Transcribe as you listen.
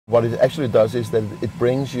What it actually does is that it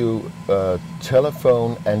brings you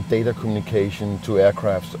telephone and data communication to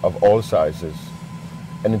aircrafts of all sizes.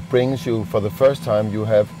 And it brings you, for the first time, you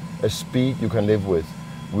have a speed you can live with.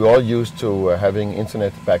 We're all used to having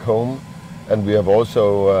internet back home, and we have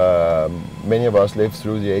also, many of us lived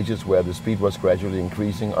through the ages where the speed was gradually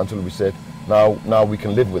increasing until we said, now we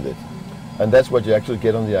can live with it. And that's what you actually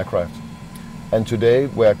get on the aircraft. And today,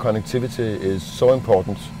 where connectivity is so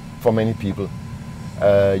important for many people,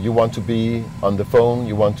 you want to be on the phone,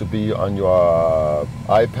 you want to be on your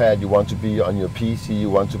iPad, you want to be on your PC, you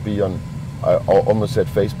want to be on, I almost said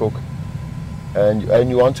Facebook, and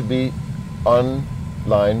you want to be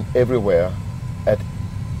online everywhere at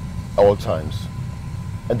all times.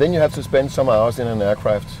 And then you have to spend some hours in an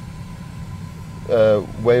aircraft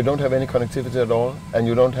where you don't have any connectivity at all, and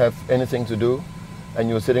you don't have anything to do, and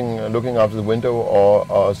you're sitting looking out the window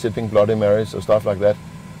or sipping Bloody Marys or stuff like that.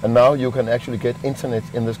 And now you can actually get internet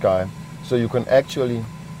in the sky, so you can actually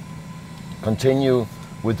continue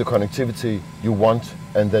with the connectivity you want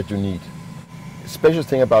and that you need. The special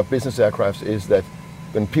thing about business aircrafts is that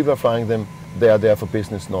when people are flying them, they are there for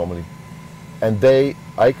business normally. And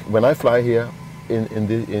when I fly here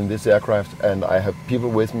in this aircraft and I have people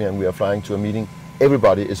with me and we are flying to a meeting,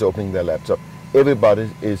 everybody is opening their laptop. Everybody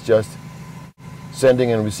is just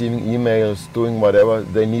sending and receiving emails, doing whatever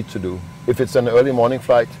they need to do. If it's an early morning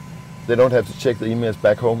flight, they don't have to check the emails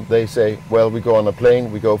back home. They say, well, we go on a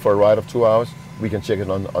plane, we go for a ride of 2 hours, we can check it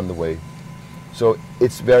on the way. So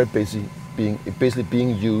it's very busy being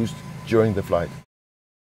used during the flight.